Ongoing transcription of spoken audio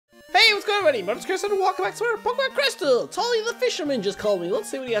everybody, my name's Chris and welcome back to our Pokemon Crystal! Tully the fisherman just called me,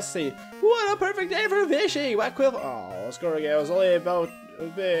 let's see what he has to say. What a perfect day for fishing! Whack quiff. Oh, score again, it was only about as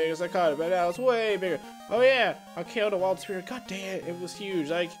big as I caught it, but now it's way bigger. Oh yeah, I killed a wild spirit, god damn it was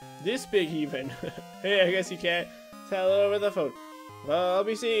huge, like this big even. Hey, I guess you can't tell it over the phone. Well, I'll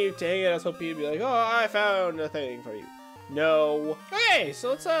be seeing, dang it, I was hoping you'd be like, oh, I found a thing for you. No. Okay, so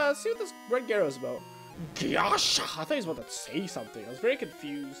let's see what this red Gyarados about. Gosh, I thought he was about to say something. I was very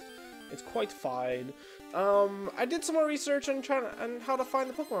confused. It's quite fine. I did some more research on how to find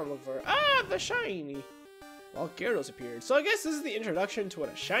the Pokemon I'm looking for. Ah, the shiny. Well, Gyarados appeared. So I guess this is the introduction to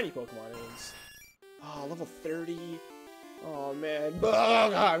what a shiny Pokemon is. Oh, level 30. Oh man. Oh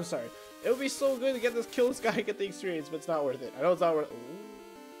god, I'm sorry. It would be so good to kill this guy and get the experience, but it's not worth it. I know it's not worth it.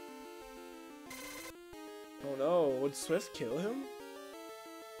 Ooh. Oh no, would Swift kill him?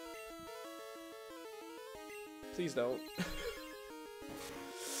 Please don't.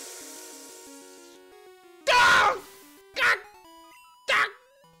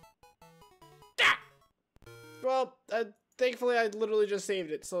 Well, thankfully I literally just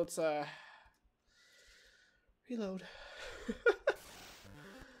saved it, so let's reload.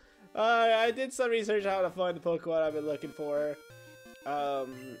 I did some research on how to find the Pokemon I've been looking for. I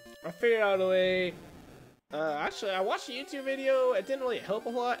figured out a way. Actually, I watched a YouTube video. It didn't really help a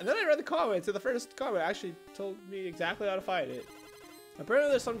lot, and then I read the comments, and the first comment actually told me exactly how to find it.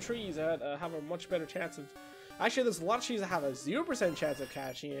 Apparently, there's some trees that have a much better chance of. Actually, there's a lot of trees that have a 0% chance of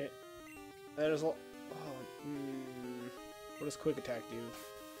catching it. And there's a. What does Quick Attack do?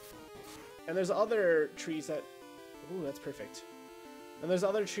 And there's other trees that. Ooh, that's perfect. And there's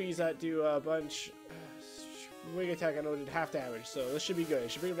other trees that do a bunch. Wing Attack, I know, did half damage, so this should be good.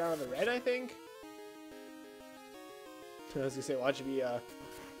 It should bring him down to the red, I think. I was gonna say, watch it be, oh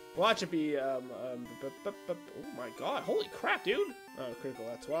my god, holy crap, dude! Oh, critical,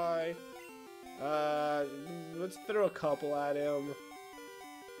 that's why. Let's throw a couple at him.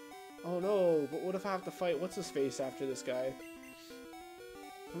 Oh no, but what if I have to fight, what's his face after this guy?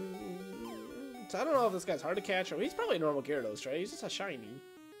 So I don't know if this guy's hard to catch, or he's probably a normal Gyarados, right? He's just a shiny.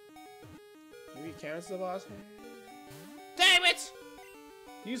 Maybe he counts the boss? Damn it!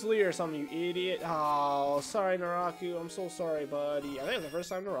 Use Leer or something, you idiot. Oh, sorry, Naraku. I'm so sorry, buddy. I think it's the first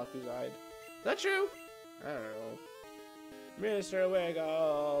time Naraku died. Is that true? I don't know. Mr.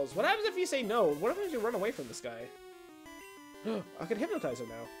 Wiggles. What happens if you say no? What if you run away from this guy? I can hypnotize him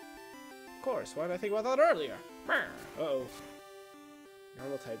now. Of course. Why didn't I think about that earlier? Uh-oh.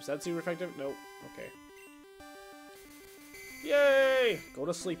 Normal types. That super effective? Nope. Okay. Yay! Go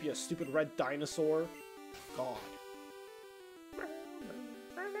to sleep, you stupid red dinosaur. God.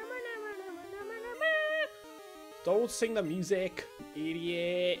 Don't sing the music,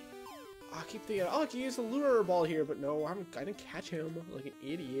 idiot. I keep thinking, oh, I can use the lure ball here, but no, I didn't catch him like an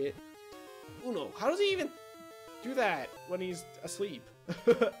idiot. Uno, how does he even do that when he's asleep?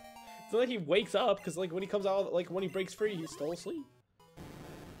 It's not like he wakes up, because like when he comes out, like when he breaks free, he's still asleep.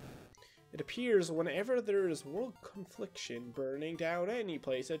 It appears whenever there is world confliction burning down any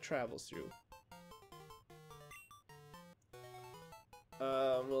place it travels through.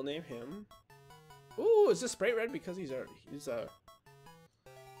 We'll name him. Ooh, is this Sprite red because he's a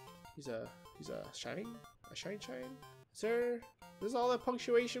shine? A shine? Sir, this is all the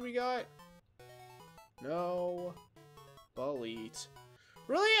punctuation we got? No. Bullied.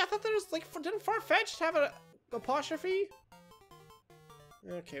 Really? I thought there was like, didn't Farfetch'd have an apostrophe?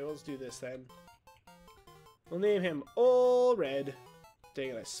 Okay, well, let's do this then. We'll name him All Red. Dang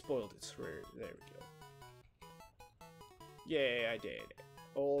it, I spoiled it. There we go. Yay, I did.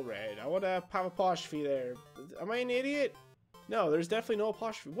 All Red. I want to have apostrophe there. Am I an idiot? No, there's definitely no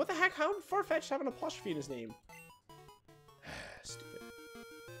apostrophe. What the heck? How did Farfetch'd have an apostrophe in his name? Stupid.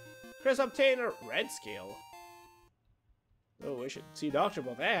 Chris, obtain a red scale. Oh, I should see a doctor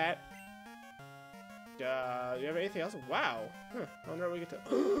about that. Do you have anything else? Wow. Huh. I wonder if we get to.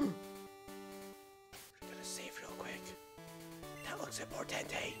 We're gonna save real quick. That looks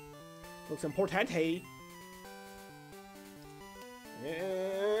importante. Looks importante.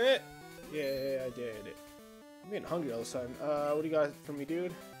 Yeah, I did it. I'm getting hungry all of a sudden. What do you got for me,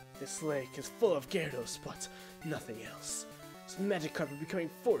 dude? This lake is full of Gyarados, but nothing else. So Magikarp are becoming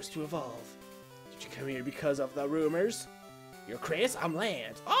forced to evolve. Did you come here because of the rumors? You're Chris, I'm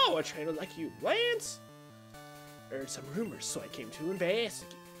Lance. Oh, a trainer like you, Lance? Heard some rumors, so I came to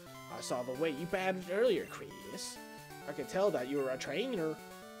investigate. I saw the way you battled earlier, Chris. I could tell that you were a trainer.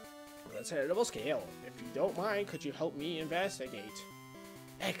 Let's head to the scale. If you don't mind, could you help me investigate?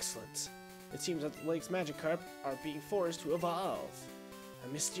 Excellent. It seems that the lake's Magikarp are being forced to evolve. A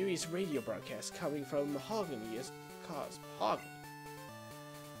mysterious radio broadcast coming from Mahogany has caused Mahogany.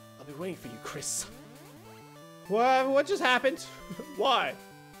 been waiting for you, Chris. What just happened? Why?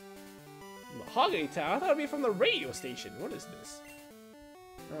 Mahogany Town? I thought it'd be from the radio station. What is this?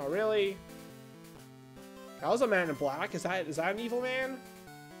 Oh, really? That was a man in black. Is that an evil man?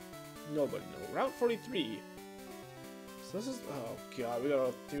 Nobody knows. Route 43. So this is... Oh, God. We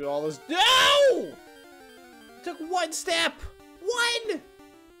gotta do all this... No! It took one step! One!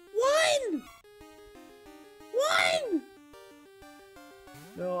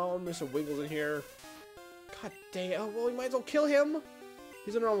 No, Mr. Wiggles in here. God dang it. Oh, well, we might as well kill him.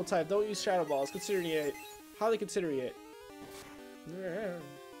 He's a normal type. Don't use Shadow Balls. Considering it. Highly considering it. Yeah.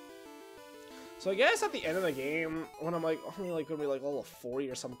 So I guess at the end of the game, when I'm like only like gonna be like level 40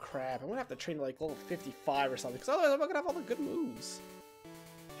 or some crap, I'm gonna have to train to like level 55 or something, because otherwise I'm not gonna have all the good moves.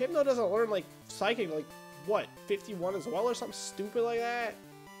 Hypno doesn't learn like Psychic like what, 51 as well or something stupid like that?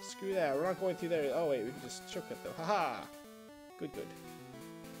 Screw that, we're not going through there. Oh wait, we can just shortcut though. Haha. Good.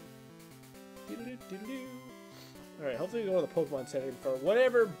 Alright, hopefully we go to the Pokemon Center for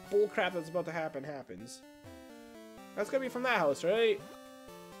whatever bullcrap that's about to happen happens. That's gonna be from that house, right?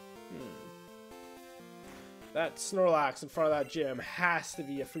 That Snorlax in front of that gym has to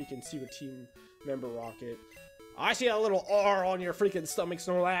be a freaking secret team member rocket. I see a little R on your freaking stomach,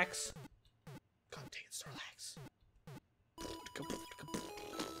 Snorlax. God dang it, Snorlax.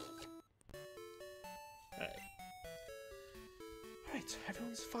 Alright,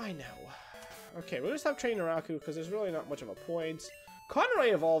 everyone's fine now. Okay, we're gonna stop training Raku because there's really not much of a point.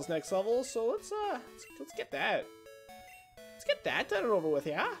 Conroy evolves next level, so let's get that. Let's get that done and over with,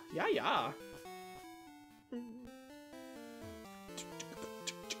 yeah? Yeah.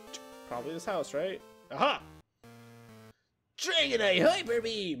 Probably this house, right? Aha! Dragonite Hyper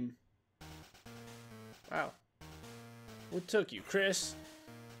Beam! Wow. What took you, Chris?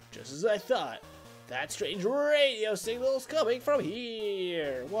 Just as I thought. That strange radio signal's coming from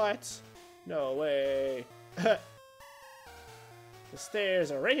here! What? No way. The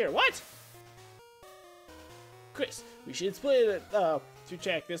stairs are right here. What? Chris, we should split it to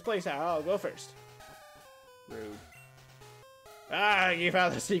check this place out. I'll go first. Rude. Ah, you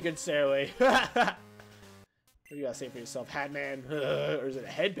found the secret stairway. What do you gotta say for yourself, Hatman? Or is it a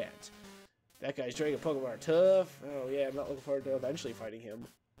headband? That guy's Dragon Pokemon are tough. Oh yeah, I'm not looking forward to eventually fighting him.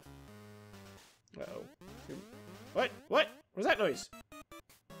 Uh-oh. What? What was that noise?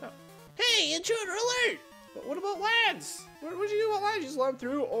 Oh. Hey, intruder alert! But what about lads? What'd you do about lads? You just let him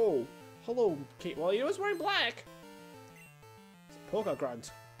through? Oh, hello, Kate. Well, he was wearing black. It's a Poke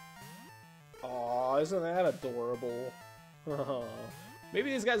Grunt. Aw, isn't that adorable? Maybe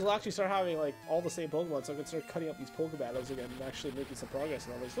these guys will actually start having like all the same Pokemon, so I can start cutting up these Poke battles again and actually making some progress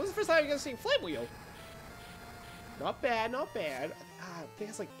in all this. When's the first time you guys seen Flame Wheel? Not bad, not bad. I think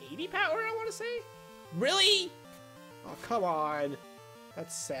it's like 80 power, I want to say. Really? Oh, come on.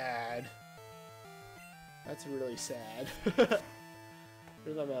 That's sad. That's really sad.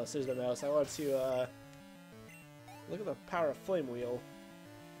 There's the mouse, there's the mouse. I want to, look at the power of Flame Wheel.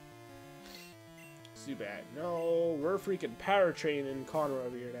 Zubat. No, we're freaking power training Connor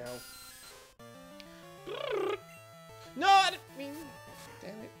over here now. No, I didn't mean...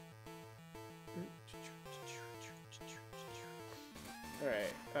 Damn it.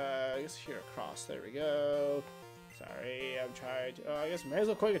 Alright, I guess here across. There we go. Sorry, I'm trying to... Oh, I guess might as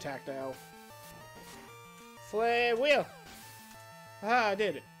well quick attack now. Flame Wheel! Ah, I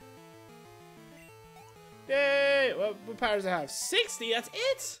did it. Yay! What power does it have? 60? That's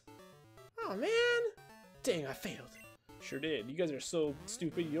it? Oh, man. Dang, I failed. Sure did. You guys are so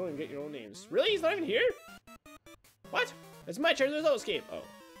stupid, you don't even get your own names. Really? He's not even here? What? It's my turn. There's no escape. Oh.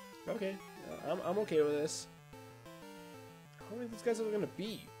 Okay. I'm okay with this. How many of these guys are going to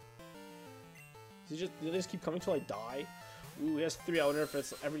be? Do they just keep coming till I die? Ooh, he has 3. I wonder if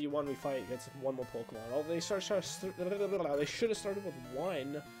it's every one we fight gets one more Pokemon. Oh, they should have started with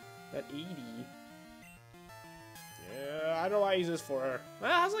 1 at 80. Yeah, I don't know why I use this for.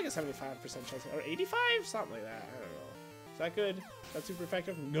 Well, it has like a 75% chance, or 85, something like that. I don't know. Is that good? That's super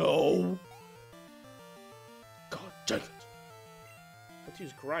effective? No. God dang it! Let's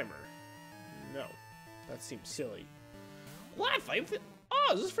use Grimer. No, that seems silly. What?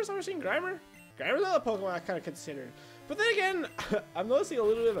 Oh, is this the first time I've seen Grimer? Grimer's another Pokemon I kind of considered. But then again, I'm noticing a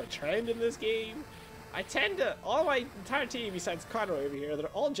little bit of a trend in this game. I tend to, all my entire team besides Conroy over here, they're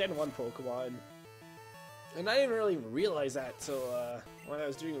all Gen 1 Pokemon. And I didn't really realize that till when I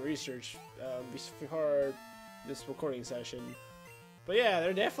was doing research before this recording session. But yeah,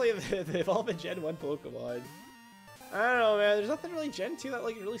 they're definitely, they've all been Gen 1 Pokemon. I don't know, man, there's nothing really Gen 2 that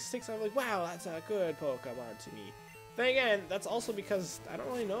like really sticks out. I'm like, wow, that's a good Pokemon to me. Then again, that's also because I don't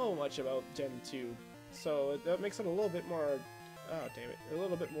really know much about Gen 2. So that makes it a little bit more Oh, damn it. A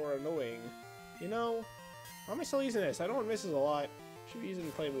little bit more annoying. You know, why am I still using this? I know it misses a lot. Should be using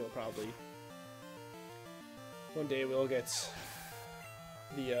the flame wheel, probably. One day we'll get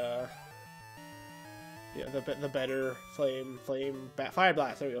the better fire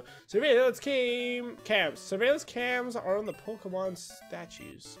blast. There we go. Surveillance cams. Surveillance cams are on the Pokemon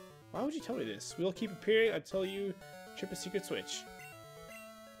statues. Why would you tell me this? We'll keep appearing until you trip a secret switch.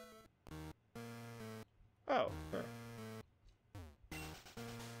 Oh, huh.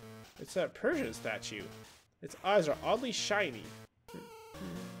 It's a Persian statue. Its eyes are oddly shiny.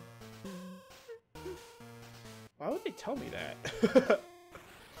 Why would they tell me that?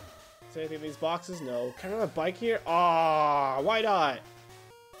 Is there anything in these boxes? No. Can I ride a bike here? Ah, why not?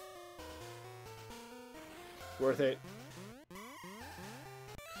 Worth it.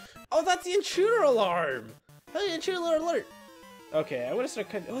 Oh, that's the intruder alarm! Hey, intruder alert! Okay, I'm gonna start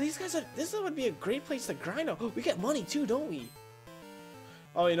cutting. Oh, these guys are. This would be a great place to grind out. Oh, we get money too, don't we?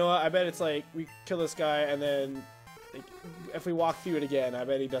 Oh, you know what? I bet it's like we kill this guy and then like, if we walk through it again, I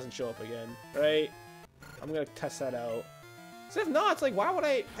bet he doesn't show up again, right? I'm gonna test that out. So if not, it's like, why would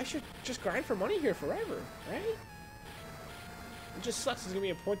I should just grind for money here forever, right? It just sucks. There's gonna be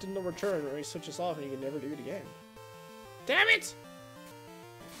a point of no return where you switch this off and you can never do it again. Damn it!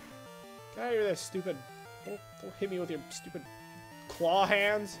 Get out of here, that stupid. Don't hit me with your stupid claw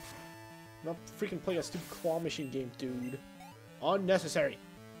hands. I'm not freaking playing a stupid claw machine game, dude. Unnecessary.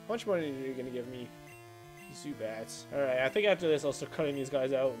 How much money are you gonna give me? Zubats. Alright, I think after this I'll start cutting these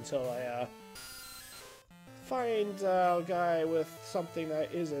guys out until I find a guy with something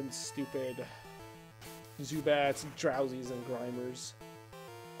that isn't stupid. Zubats, Drowsies, and Grimers.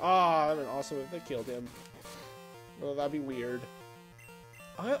 Ah, that'd been awesome if they killed him. Well, that'd be weird.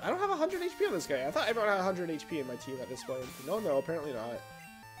 I don't have 100 HP on this guy. I thought everyone had 100 HP in my team at this point. No, apparently not.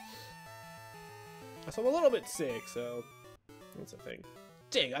 So I'm a little bit sick, so that's a thing.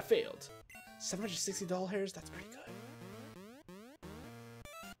 Dang, I failed. $760? That's pretty good.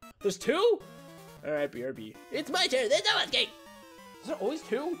 There's two? Alright, BRB. It's my turn. There's no escape. Is there always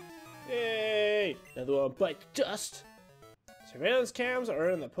two? Yay! Another one bite dust. Surveillance cams are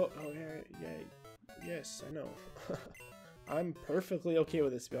in the oh, yeah. Yes, I know. I'm perfectly okay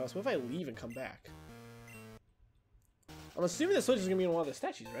with this, to be honest. What if I leave and come back? I'm assuming the switch is gonna be in one of the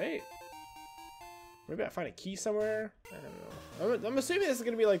statues, right? Maybe I find a key somewhere. I don't know. I'm assuming this is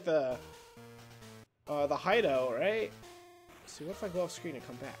gonna be like the hideout, right? Let's see, what if I go off screen and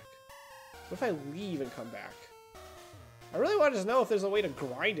come back? What if I leave and come back? I really want to just know if there's a way to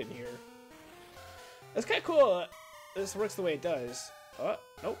grind in here. It's kind of cool that this works the way it does. Oh,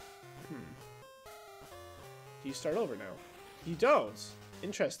 nope. Do you start over now? You don't.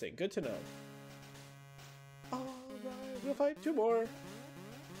 Interesting. Good to know. Alright, we'll fight two more. And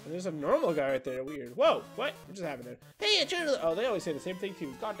there's a normal guy right there. Weird. Whoa! What? What just happened there? Hey, intruder! Oh, they always say the same thing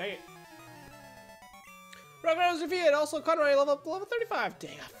too. God dang it. Rockman was defeated. Also, Conroy level up to level 35.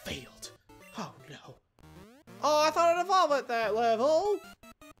 Dang, I failed. Oh no. Oh, I thought I'd evolve at that level.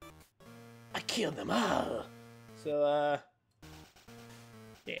 I killed them all. So,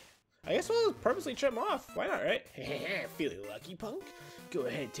 yeah. I guess we'll purposely trim off. Why not, right? Feeling lucky, punk? Go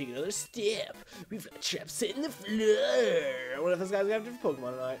ahead, take another step. We've got traps set in the floor. I wonder if this guy's got a different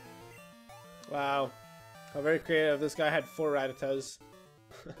Pokemon or not. Wow. How very creative. This guy had 4 Rattatas.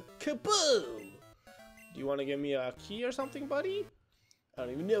 Kaboom! Do you want to give me a key or something, buddy? I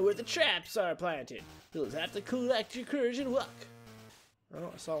don't even know where the traps are planted. You'll just have to collect your courage and walk.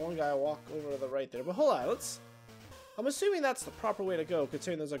 Oh, I saw one guy walk over to the right there. But hold on, I'm assuming that's the proper way to go,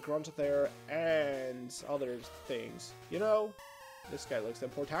 considering there's a grunt there and other things. You know? This guy looks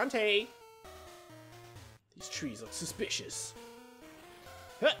importante. These trees look suspicious.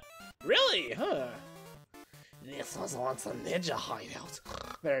 Huh? Really? Huh? This was once a ninja hideout.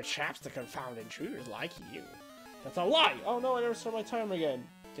 There are traps to confound intruders like you. That's a lie! Oh no, I never started my timer again.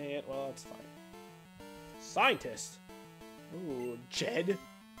 Dang it, well, that's fine. Scientist. Ooh, Jed.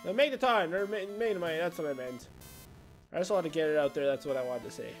 Now make the time, or that's what I meant. I just wanted to get it out there, that's what I wanted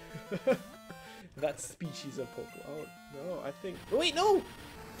to say. That species of Pokemon. Oh, no, I think... Oh, wait, no!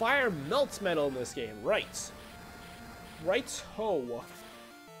 Fire melts metal in this game, right. Right-ho.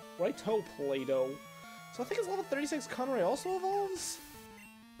 Right-ho, Play-Doh. So I think it's level 36 Conroy also evolves?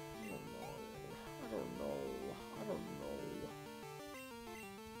 I don't know.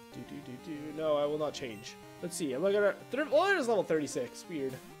 No, I will not change. Let's see, am I gonna... Oh, it is level 36.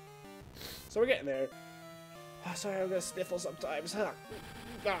 Weird. So we're getting there. Oh, sorry, I'm gonna sniffle sometimes.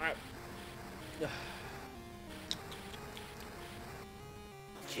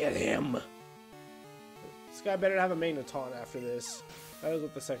 Kill him! This guy better have a Magneton after this. That is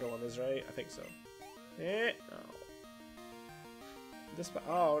what the second one is, right? I think so. Oh. this.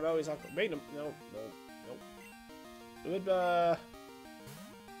 Oh no, he's not. Wait, no. It would.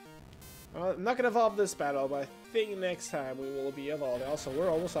 I'm not gonna evolve this battle, but I think next time we will be evolving. Also, we're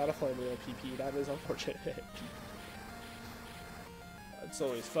almost out of flame wheel PP. That is unfortunate. It's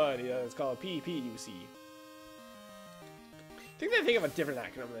always fun. You know, it's called PP. You see. I think they think of a different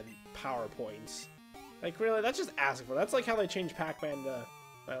acronym than PowerPoints. Like, really, that's just asking for it. That's like how they changed Pac-Man to,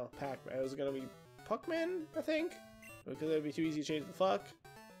 well, Pac-Man. It was gonna be Puckman, I think? Because it would be too easy to change the fuck.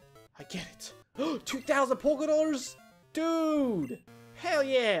 I get it. 2,000 polka dollars? Dude! Hell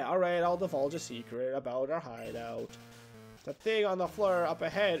yeah! Alright, I'll divulge a secret about our hideout. The thing on the floor up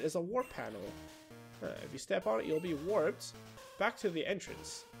ahead is a warp panel. If you step on it, you'll be warped back to the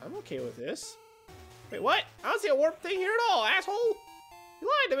entrance. I'm okay with this. Wait, what? I don't see a warp thing here at all, asshole! You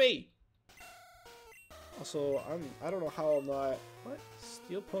lied to me! Also, I don't know how I'm not... What?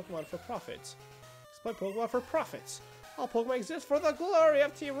 Steal Pokemon for profits. Exploit Pokemon for profits. All Pokemon exist for the glory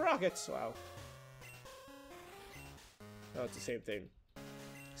of Team Rockets. Wow. Oh, it's the same thing.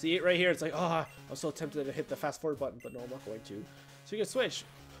 See it right here? It's like, oh, I'm so tempted to hit the fast forward button, but no, I'm not going to. So you can switch.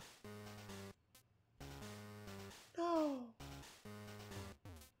 No.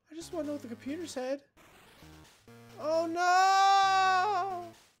 I just want to know what the computer said. Oh no!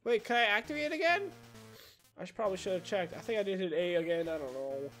 Wait, can I activate it again? I probably should have checked. I think I did hit A again. I don't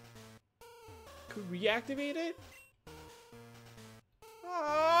know. Could we reactivate it?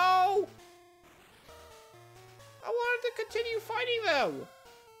 Oh! I wanted to continue fighting them!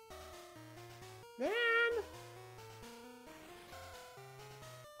 Man!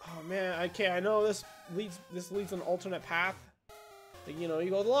 Oh man, I know this leads an alternate path. Like, you know, you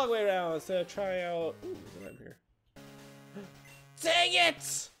go the long way around instead of trying out. Ooh, there's a lamp here. Dang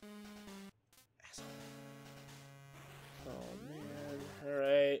it! Asshole. Oh man.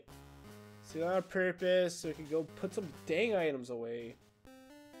 Alright. See, on purpose, so we can go put some dang items away.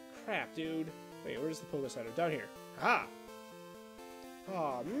 Crap, dude. Wait, where's the Poké Center? Down here. Ah!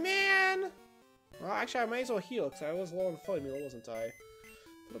 Oh man! Well, actually, I might as well heal, because I was low on Flame Meal, wasn't I?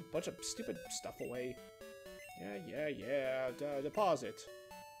 Put a bunch of stupid stuff away. Yeah. Deposit.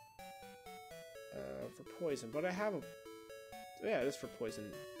 For poison. But I have a... Yeah, it is for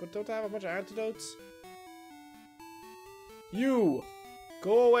poison. But don't I have a bunch of antidotes? You!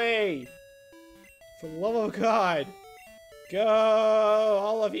 Go away! For the love of God! Go!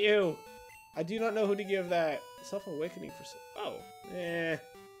 All of you! I do not know who to give that. Self-awakening for... Oh. Eh.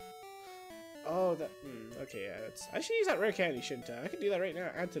 Oh, that... okay, yeah, that's... I should use that rare candy, shouldn't I? I can do that right now.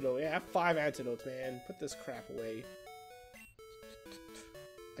 Antidote. Yeah, I have 5 antidotes, man. Put this crap away.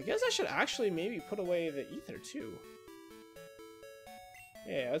 I guess I should actually maybe put away the ether, too.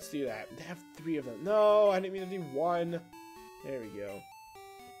 Yeah, let's do that. They have 3 of them. No, I didn't mean to do 1. There we go.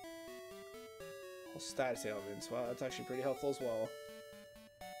 All status ailments. Wow, that's actually pretty helpful as well.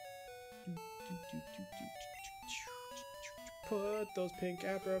 Put those pink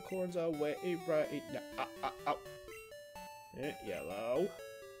apricorns away right now. Yellow.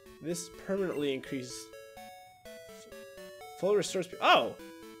 This permanently increases full restore speed. Oh!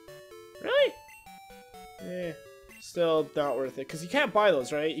 Really? Eh. Still not worth it. Because you can't buy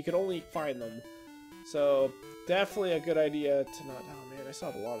those, right? You can only find them. So, definitely a good idea to not... Oh man, I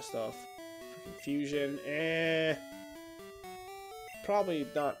still have a lot of stuff. Freaking fusion. Eh. Probably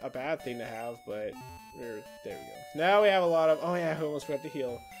not a bad thing to have, but... There we go. Now we have a lot of... Oh yeah, I almost forgot to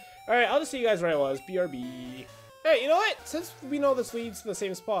heal. Alright, I'll just see you guys where I was. BRB. Hey, you know what? Since we know this leads to the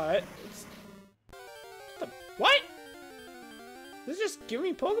same spot... What? Does it just give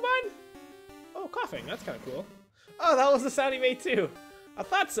me Pokemon? Oh, coughing. That's kind of cool. Oh, that was the sound he made too. I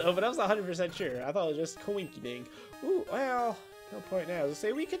thought so, but I was not 100% sure. I thought it was just coinky-ding. Ooh, well, no point now. I was gonna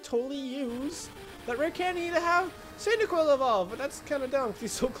say we could totally use that rare candy to have Cyndaquil evolve, but that's kind of dumb because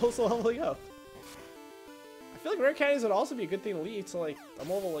he's so close to leveling up. I feel like rare candies would also be a good thing to lead to like I'm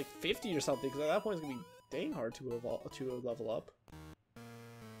level like 50 or something, because at that point it's gonna be dang hard to level up.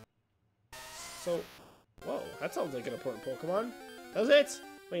 So, whoa, that sounds like an important Pokemon. Does it?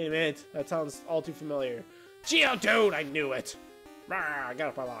 Wait a minute, that sounds all too familiar. Geodude, I knew it! Rawr, I got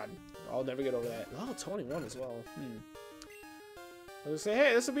a Pylon. I'll never get over that. Oh, 21 as well. I was gonna say,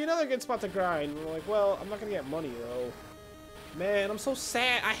 hey, this would be another good spot to grind. And we're like, well, I'm not gonna get money though. Man, I'm so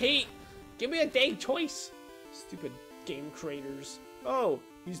sad. I hate. Give me a dang choice. Stupid game creators. Oh,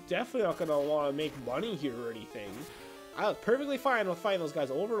 he's definitely not gonna want to make money here or anything. I was perfectly fine with fighting those guys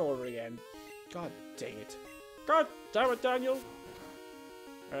over and over again. God dang it. God damn it, Daniel.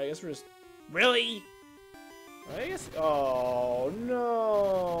 Alright, I guess we're just... Really? I guess... Oh,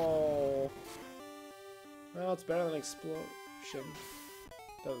 no. Well, it's better than explosion.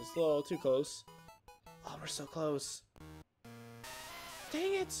 That was a little too close. Oh, we're so close.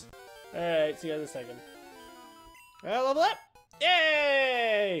 dang it! Alright, see you guys in a second. Alright, level up!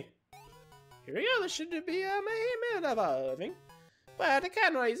 Yay! Here we go, this should be a method of evolving. But I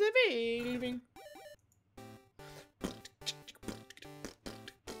can't rise evolving.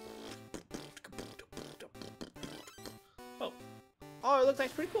 Oh. Oh, it looks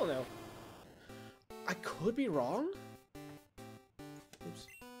like pretty cool now. I could be wrong? Oops.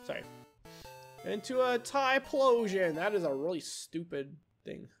 Sorry. Into a Typlosion. That is a really stupid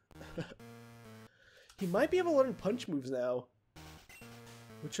thing. He might be able to learn punch moves now.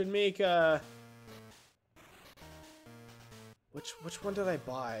 Which would make, Which one did I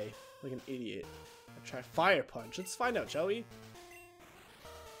buy? Like an idiot. I'll try Fire Punch. Let's find out, shall we?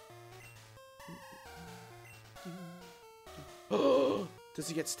 Does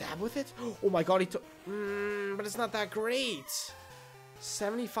he get stabbed with it? Oh my god, he took... but it's not that great.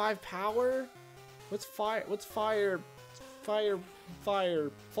 75 power? What's fire? Flame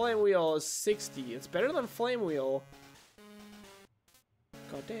Wheel is 60. It's better than Flame Wheel.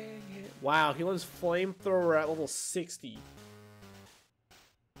 God dang it. Wow, he learns Flamethrower at level 60.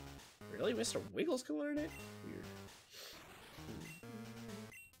 Really? Mr. Wiggles can learn it? Weird.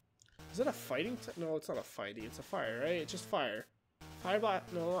 Is it a fighting? No, it's not a fighting. It's a fire, right? It's just fire. Fire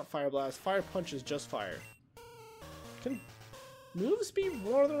Blast? No, not Fire Blast. Fire Punch is just fire. Can moves be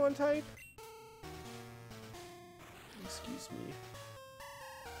more than one type? Excuse me.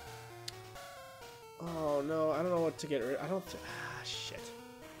 Oh no, I don't know what to get rid of. I don't. Ah, shit.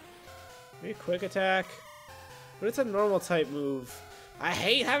 Maybe Quick Attack. But it's a normal type move. I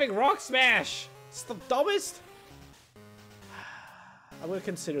hate having Rock Smash! It's the dumbest! I'm gonna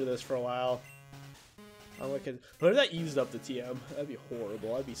consider this for a while. What if that used up the TM? That'd be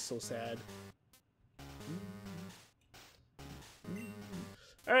horrible. I'd be so sad.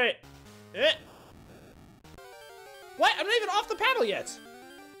 Alright. What? I'm not even off the panel yet!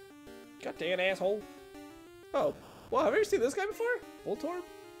 God dang it, asshole. Oh. Well, have I ever seen this guy before? Voltorb?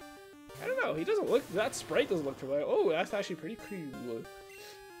 I don't know. He doesn't look... That sprite doesn't look familiar. Oh, that's actually pretty cool.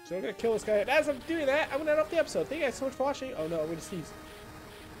 So I'm gonna kill this guy. And as I'm doing that, I'm gonna end off the episode. Thank you guys so much for watching. Oh no, I'm gonna sneeze.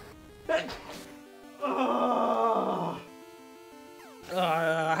 I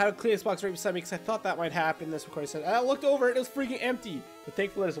had a Kleenex box right beside me because I thought that might happen. This recording said. I looked over and it was freaking empty. But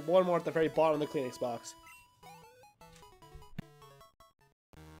thankfully there's one more at the very bottom of the Kleenex box.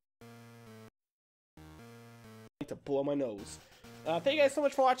 To blow my nose. Thank you guys so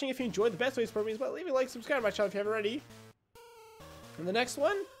much for watching. If you enjoyed, the best way to support me is by leaving a like, subscribe to my channel if you haven't already. In the next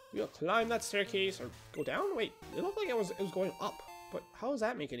one, we'll climb that staircase or go down. Wait, it looked like it was going up, but how does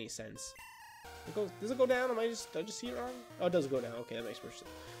that make any sense? Does it go down? Did I just see it wrong? Oh, it does go down. Okay, that makes more sense.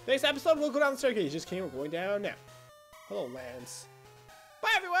 Next episode, we'll go down the staircase. Just kidding, we're going down now. Hello, Lance.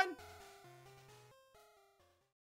 Bye, everyone.